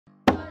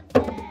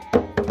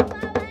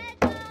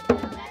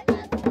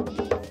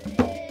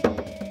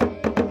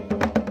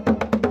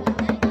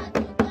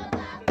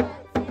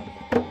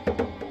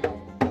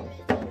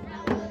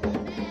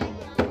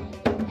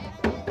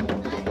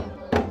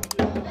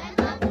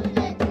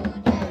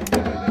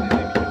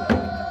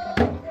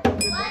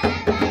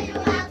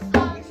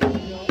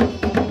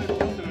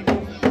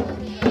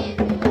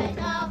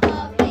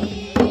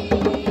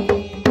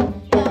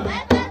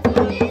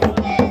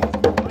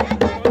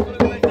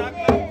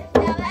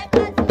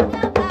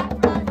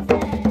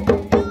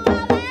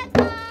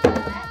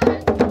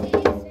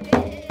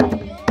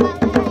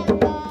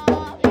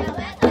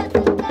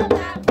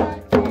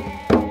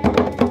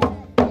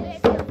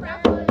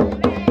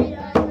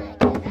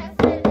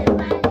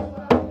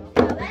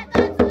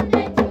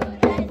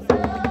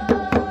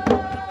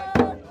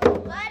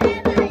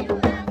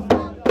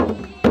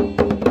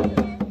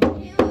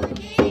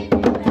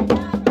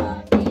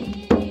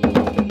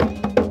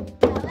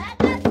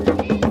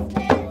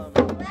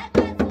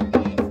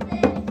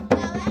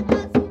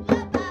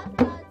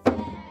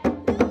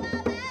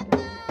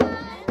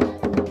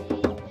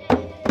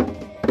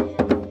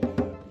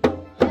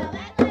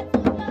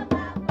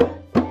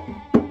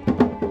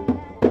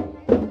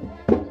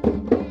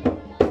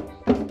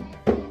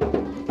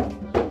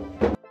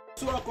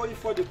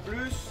fois de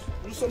plus,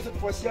 nous sommes cette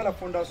fois-ci à la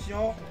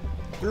fondation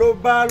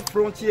Global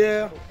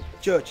Frontier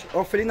Church.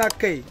 Orphelina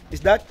K. Is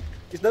that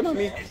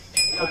mommy?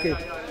 Okay.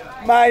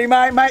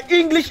 My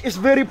English is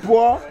very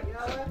poor,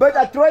 but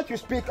I try to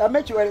speak. I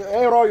make you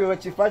error, you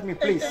rectify me,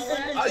 please.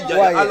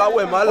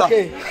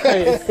 Okay.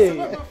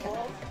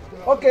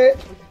 Ok.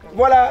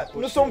 Voilà,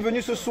 nous sommes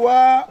venus ce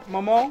soir,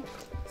 maman.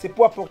 C'est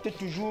pour apporter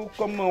toujours,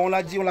 comme on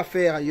l'a dit, on l'a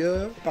fait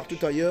ailleurs,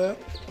 partout ailleurs,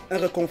 un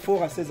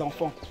réconfort à ces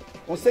enfants.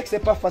 On sait que ce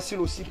n'est pas facile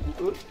aussi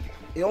pour eux.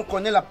 Et on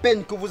connaît la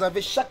peine que vous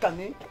avez chaque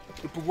année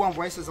de pouvoir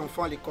envoyer ces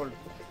enfants à l'école.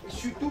 Et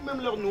surtout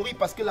même leur nourrir,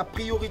 parce que la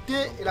priorité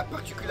et la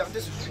particularité,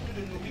 c'est surtout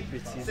de nourrir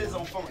ces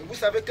enfants. Et vous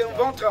savez qu'un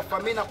ventre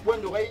affamé n'a point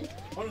d'oreille.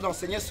 On nous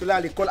enseignait cela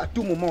à l'école à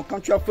tout moment. Quand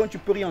tu as faim, tu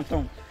peux rien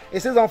entendre.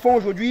 Et ces enfants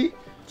aujourd'hui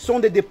sont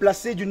des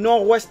déplacés du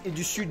nord-ouest et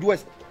du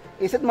sud-ouest.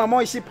 Et cette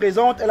maman ici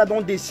présente, elle a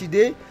donc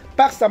décidé,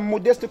 par sa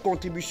modeste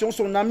contribution,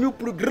 son amour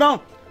plus grand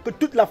que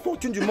toute la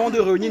fortune du monde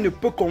réunie ne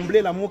peut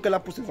combler l'amour qu'elle a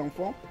pour ses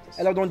enfants.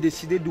 Elle a donc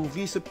décidé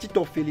d'ouvrir ce petit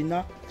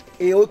orphelinat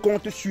et elle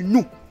compte sur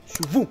nous,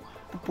 sur vous,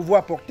 pour pouvoir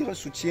apporter un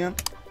soutien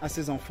à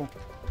ses enfants.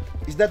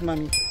 Is that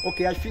mommy?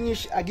 Okay, I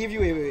finish. I give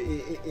you a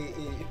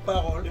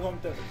parole.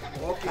 Okay.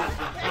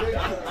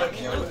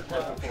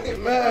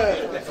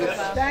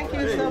 Thank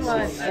you so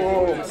much.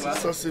 Oh,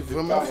 ça c'est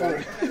vraiment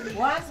fort.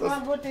 Once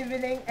more, good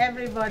evening,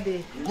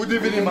 everybody. Good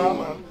evening,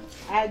 Mama.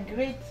 I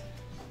greet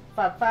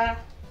Papa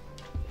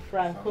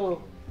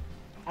Franco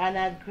and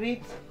I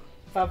greet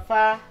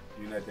Papa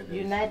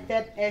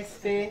United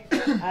SP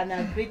and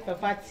I greet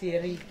Papa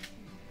Thierry.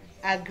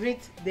 I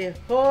greet the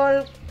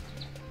whole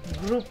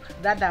group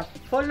that have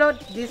followed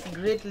these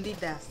great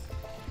leaders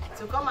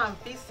to come and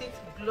visit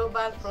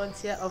Global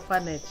Frontier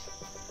Orphanage.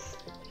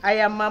 I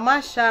am Mama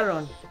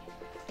Sharon,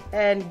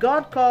 and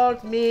God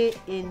called me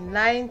in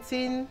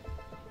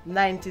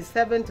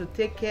 1997 to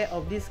take care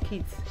of these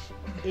kids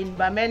in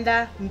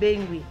Bamenda,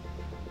 Mbengwi.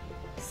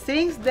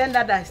 Since then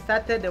that I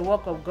started the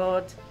work of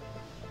God,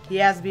 He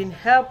has been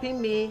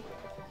helping me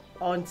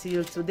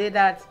until today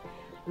that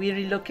we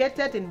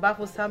relocated in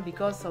Bafoussam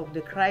because of the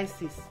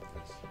crisis.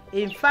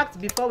 In fact,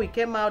 before we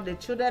came out, the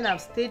children have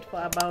stayed for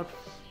about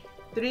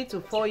 3 to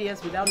 4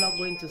 years without not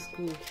going to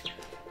school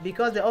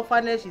because the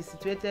orphanage is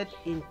situated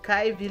in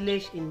Kai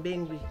village in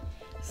Bengwi.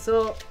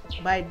 So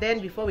by then,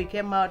 before we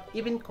came out,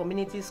 even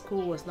community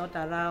school was not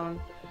around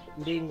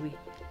Bengwi.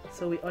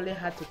 So we only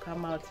had to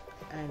come out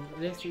and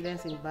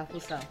residence in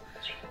Bafoussam.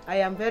 I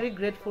am very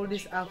grateful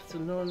this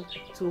afternoon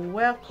to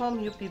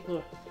welcome you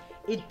people.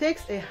 It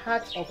takes a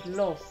heart of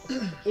love.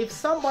 If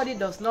somebody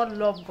does not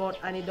love God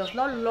and he does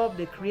not love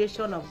the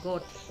creation of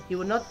God, he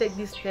will not take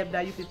this step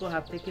that you people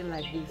have taken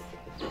like this.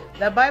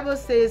 The Bible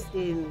says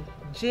in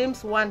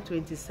James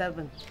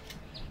 1:27,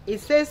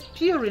 it says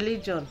pure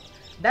religion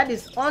that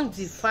is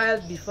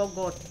undefiled before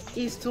God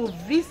is to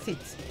visit.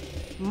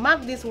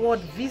 Mark this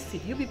word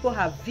visit. You people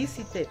have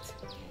visited.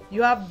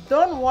 You have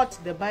done what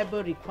the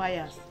Bible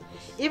requires.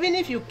 Even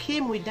if you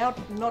came without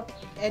not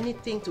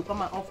anything to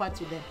come and offer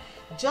to them,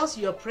 just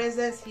your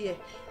presence here.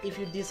 If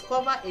you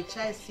discover a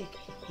child sick,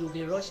 you'll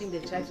be rushing the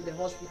child to the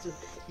hospital.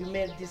 You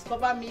may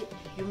discover me,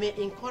 you may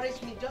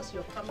encourage me, just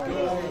your family.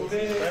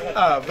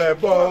 Avec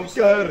bon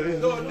cœur,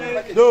 donnez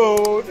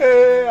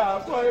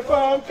avec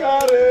bon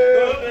cœur,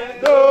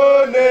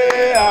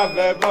 donnez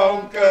avec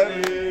bon cœur,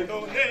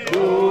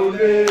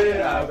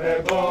 donnez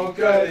avec bon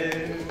cœur,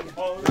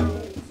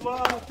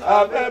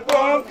 avec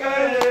bon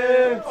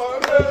cœur, on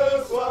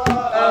reçoit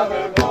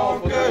avec bon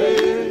cœur.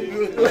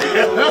 Avec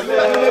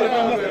bon cœur,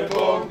 avec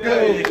bon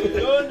cœur,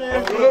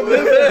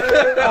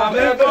 donnez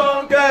avec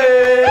bon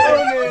cœur,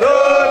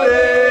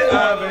 donnez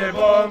avec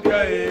bon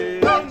cœur.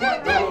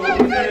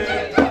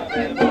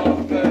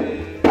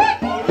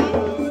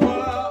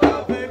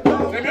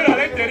 C'est mieux à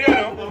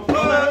l'intérieur, non?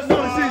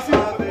 Non, ici.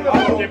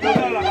 Ok,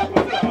 posez là.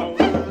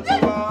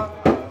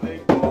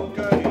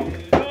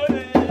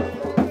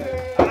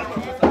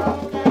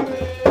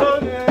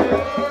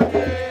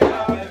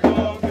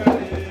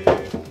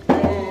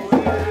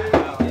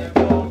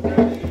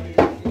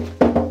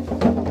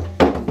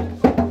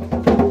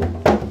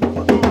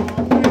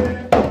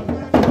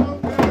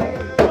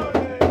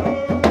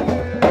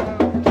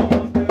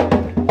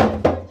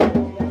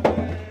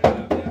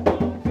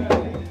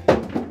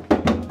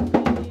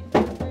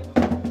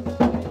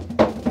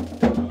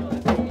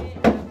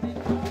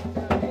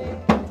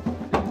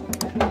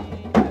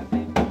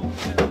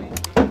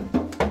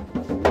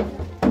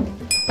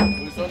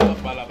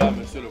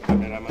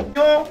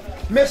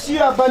 Merci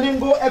à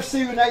Baningo FC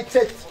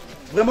United.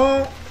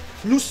 Vraiment,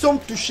 nous sommes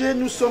touchés,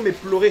 nous sommes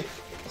éplorés.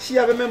 S'il y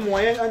avait même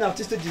moyen, un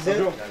artiste disait,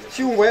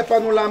 si vous ne voyez pas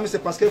nos larmes, c'est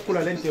parce qu'elles coulent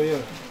à l'intérieur.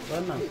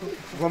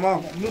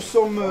 Vraiment, nous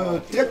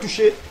sommes très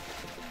touchés.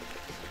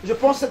 Je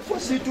pense cette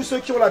fois-ci, tous ceux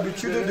qui ont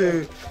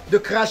l'habitude de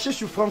cracher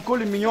sur Franco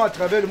le mignon à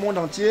travers le monde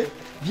entier,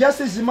 via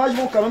ces images,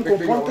 vont quand même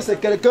comprendre que c'est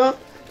quelqu'un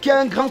qui a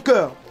un grand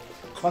cœur.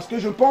 Parce que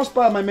je ne pense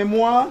pas à ma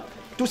mémoire,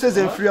 tous ces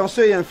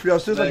influenceurs et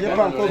influenceuses, je n'ai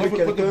pas encore vu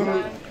quelqu'un.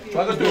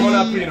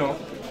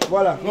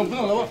 Voilà.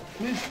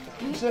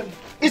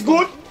 It's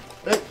good?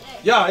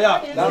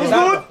 Yeah.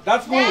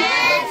 That's good.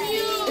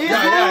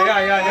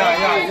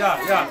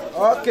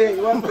 Ok,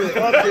 ok.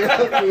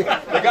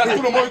 Les gars,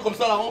 tout le monde est comme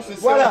ça là, on fait ça.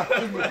 Voilà.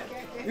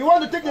 You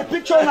want to take the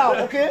picture now,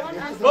 okay?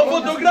 Mon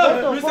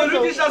photographe, mais c'est lui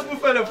qui chasse pour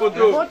faire les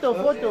photos. Photo.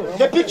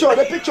 The picture.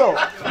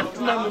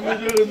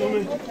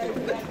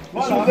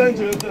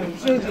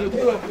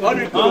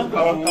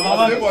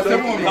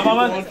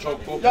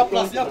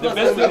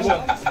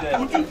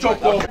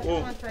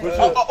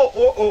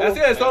 Est-ce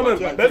qu'elles sont même?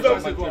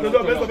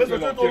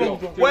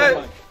 Ouais.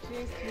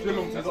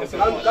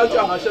 Quand tu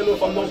arraches nos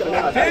femmes, non,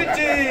 Titi.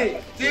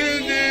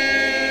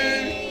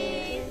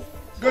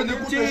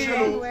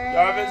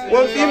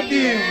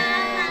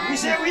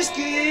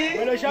 Whisky.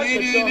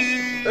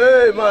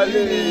 Hey,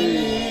 Mali.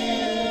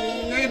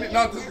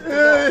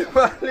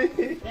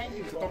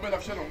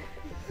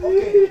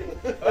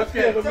 Ok.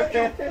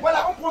 Voilà,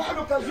 on profite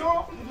l'occasion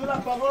de la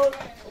parole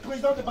au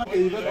président de Banque.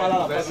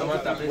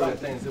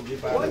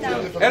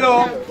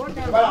 Hello.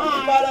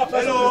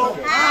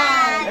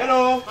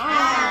 Hello.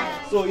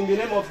 So in the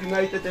name of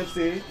United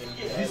FC,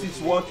 this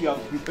is what we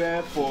have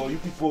prepared for you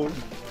people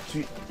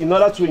in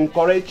order to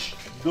encourage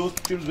those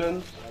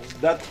children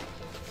that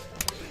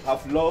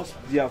have lost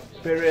their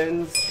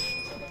parents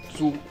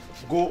to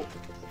go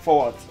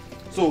forward.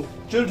 So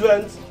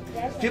children,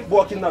 keep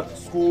working at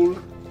school,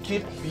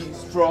 keep be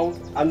strong,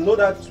 and know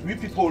that we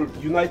people,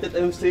 United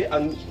MC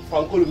and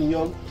Franco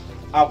Luminion,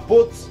 are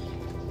both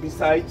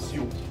besides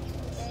you.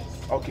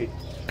 Okay.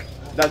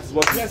 That's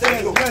what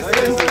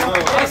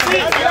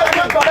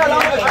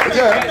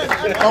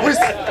En plus,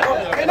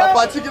 la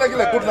partie qu'il a qui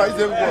les coupe là,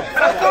 ils aiment quoi?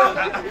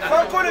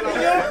 Franco le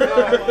mignon.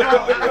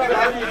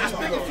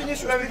 J'espère qu'il finit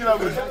sur la vie de la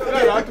bouche.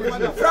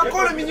 Franco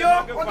le mignon,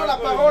 on a la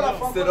parole à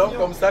Franco. C'est donc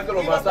comme ça que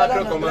le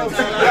massacre commence.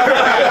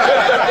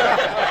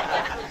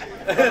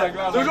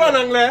 Toujours en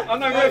anglais?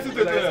 En anglais, s'il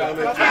te plaît.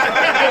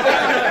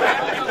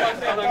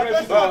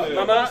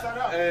 Maman,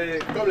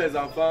 comme les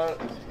enfants,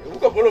 vous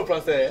comprenez le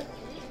français?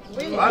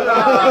 Oui. Voilà.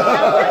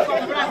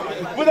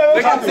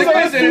 Ce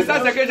que c'est ça,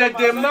 c'est que je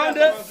demande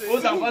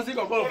aux enfants s'ils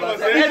comprennent le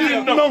français. Elle dit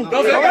non.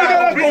 Donc c'est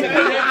pas compris.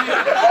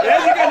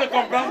 Elle dit qu'elle ne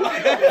comprend pas.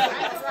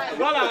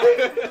 Voilà.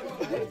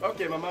 Ok,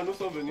 maman, nous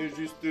sommes venus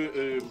juste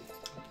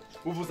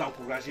pour vous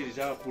encourager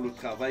déjà pour le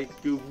travail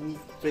que vous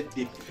faites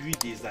depuis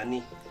des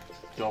années.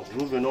 Donc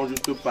nous venons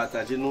juste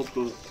partager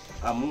notre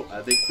amour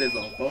avec ces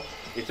enfants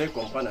et faire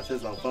comprendre à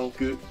ces enfants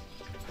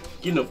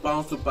qu'ils ne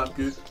pensent pas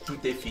que tout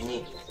est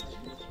fini.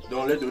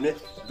 Donc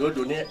leur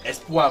donner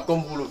espoir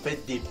comme vous le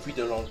faites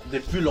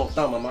depuis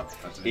longtemps, maman.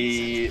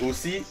 Et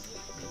aussi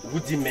vous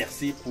dire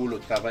merci pour le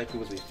travail que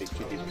vous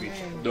effectuez depuis.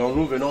 Donc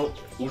nous venons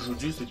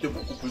aujourd'hui, c'était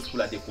beaucoup plus pour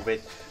la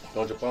découverte.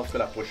 Donc je pense que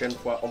la prochaine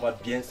fois, on va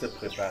bien se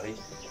préparer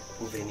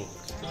pour venir.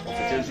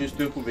 C'était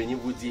juste pour venir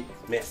vous dire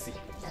merci.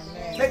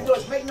 Make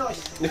noise.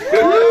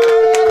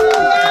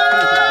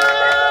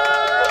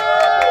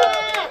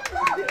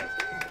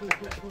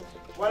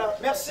 Voilà,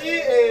 merci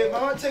et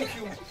maman, thank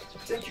you.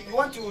 You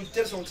want to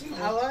tell something?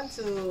 I want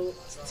to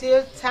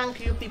still thank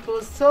you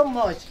people so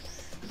much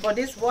for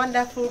this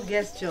wonderful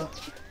gesture.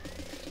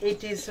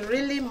 It is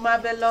really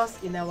marvelous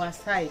in our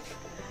sight.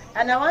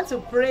 And I want to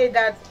pray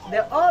that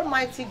the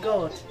Almighty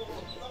God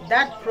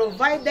that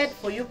provided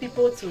for you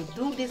people to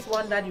do this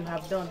one that you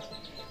have done,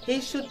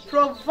 He should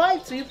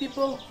provide to you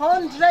people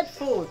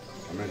 100-fold.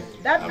 Amen.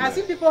 That Amen. As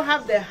you people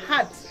have the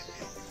heart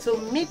to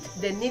meet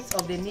the needs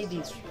of the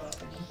needy,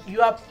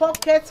 your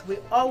pockets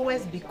will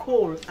always be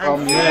cold.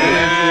 And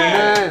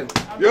Amen.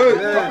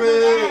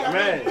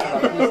 Amen.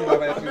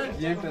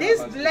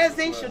 This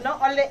blessing should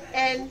not only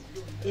end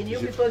in you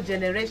people's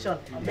generation,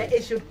 but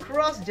it should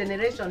cross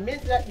generation.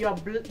 Means that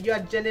your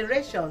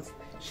generations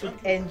should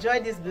enjoy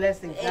this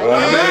blessing. Thank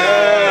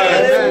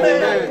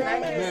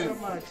you so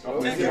much.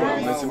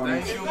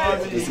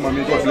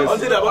 On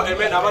dit d'abord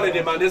Amen avant de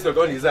demander ce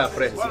qu'on disait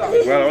après.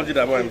 Voilà, on dit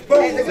d'abord Amen.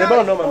 C'est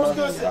bon, non, maman?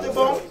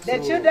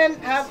 The children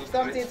have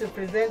something to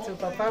present to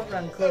Papa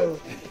Franco.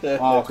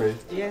 Ah, ok.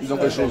 Yes, ils ont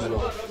quelque chose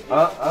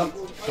là.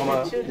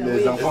 Comment?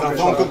 Les enfants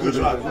que je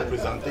vais vous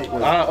présenter.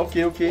 Ah, ok.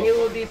 It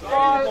will be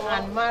Paul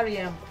and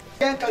Mariam.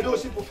 Il y a un cadeau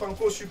aussi pour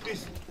Franco,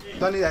 surprise.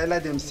 Don't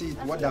let them see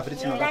what they have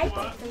written on the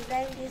paper.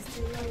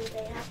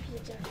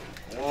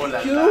 Oh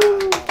là là.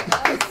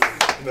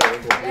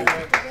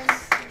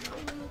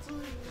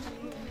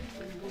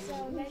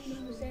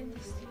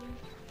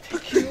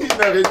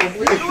 Il avait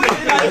compris.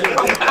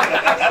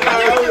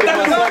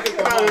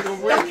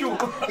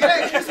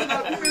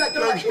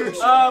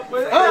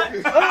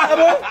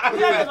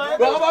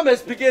 Bon, on va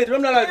m'expliquer.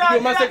 Même dans la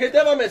vidéo, ma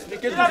secrétaire va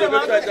m'expliquer tout ce que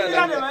tu as dit.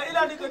 Il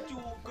a dit que tu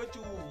ouvres,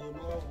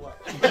 nous on voit.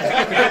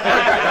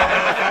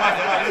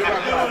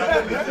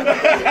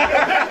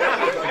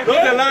 Donc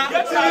là,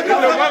 il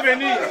va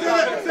venir.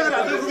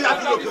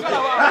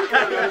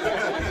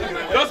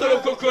 Donc c'est le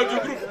coco du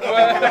groupe.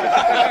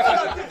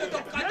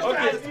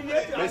 Ok.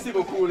 Merci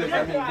beaucoup les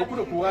amis. Beaucoup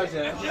de courage.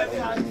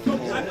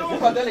 Vous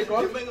partez à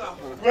l'école?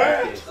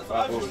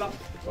 Bravo.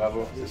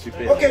 Bravo, c'est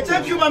super. Ok,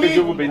 thank you, mamie. Que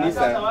Dieu vous bénisse.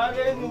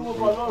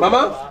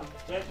 Maman?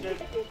 Tu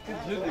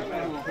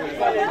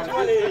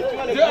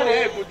vas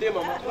aller écouter,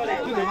 maman.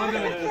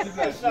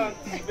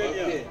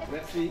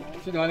 Merci.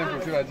 Tu demandes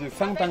l'impossible, tu vas dire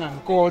 100 ans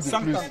encore de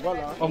plus.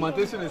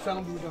 Augmenter sur les 112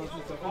 ans.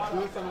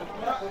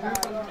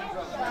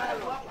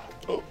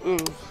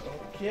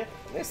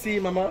 Merci,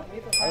 maman.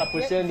 À la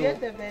prochaine. Viens de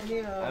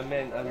venir.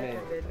 Amen, amen.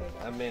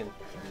 Amen.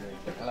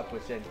 À la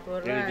prochaine. Je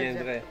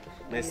reviendrai.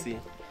 Merci.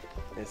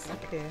 Merci.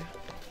 Okay.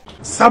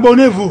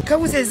 S'abonnez-vous. Quand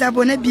vous êtes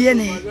abonné bien,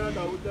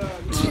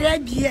 très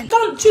bien.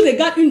 Quand tu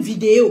regardes une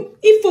vidéo,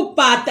 il faut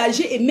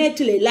partager et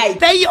mettre les likes.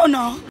 Paye ou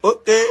non?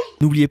 Ok.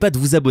 N'oubliez pas de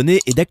vous abonner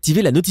et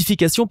d'activer la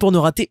notification pour ne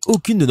rater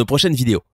aucune de nos prochaines vidéos.